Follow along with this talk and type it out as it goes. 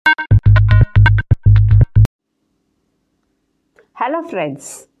Hello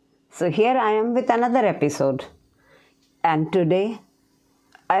friends, so here I am with another episode, and today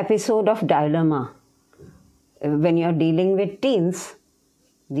episode of dilemma. When you're dealing with teens,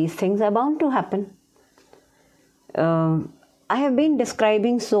 these things are bound to happen. I have been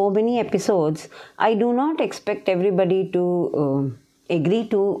describing so many episodes, I do not expect everybody to agree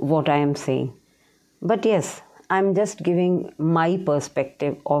to what I am saying. But yes, I'm just giving my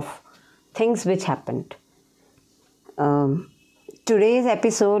perspective of things which happened. Today's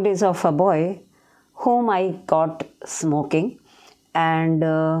episode is of a boy whom I caught smoking, and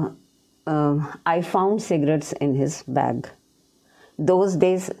I found cigarettes in his bag. These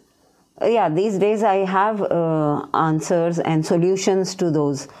days I have answers and solutions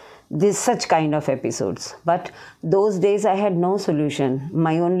to such kind of episodes. But those days I had no solution.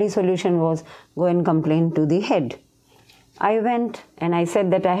 My only solution was go and complain to the head. I went and I said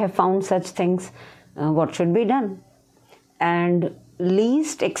that I have found such things. What should be done? And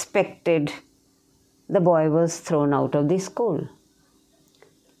least expected, the boy was thrown out of the school.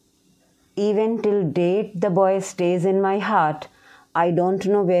 Even till date, the boy stays in my heart. I don't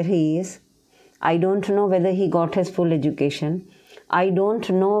know where he is. I don't know whether he got his full education. I don't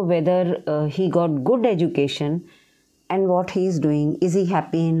know whether he got good education and what he is doing. Is he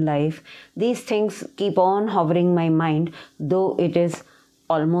happy in life? These things keep on hovering my mind, though it is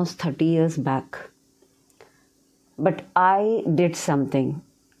almost 30 years back. But I did something.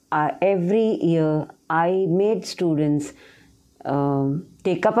 Every year I made students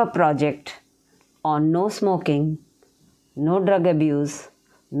take up a project on no smoking, no drug abuse,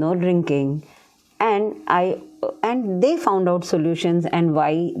 no drinking, and they found out solutions and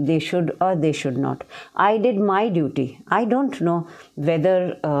why they should or they should not. I did my duty. I don't know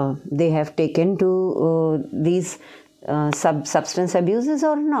whether they have taken to these substance abuses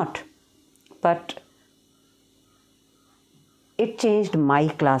or not, but it changed my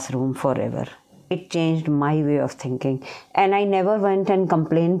classroom forever. It changed my way of thinking. And I never went and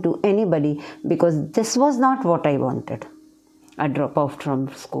complained to anybody because this was not what I wanted. A drop out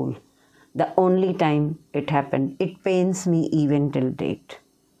from school. The only time it happened. It pains me even till date.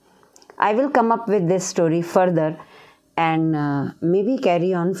 I will come up with this story further and maybe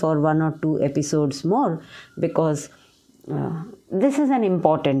carry on for 1 or 2 episodes more because this is an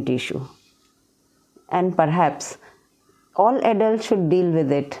important issue. And perhaps all adults should deal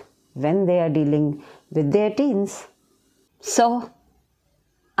with it when they are dealing with their teens. So,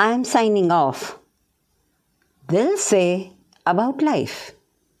 I am signing off. We'll say about life.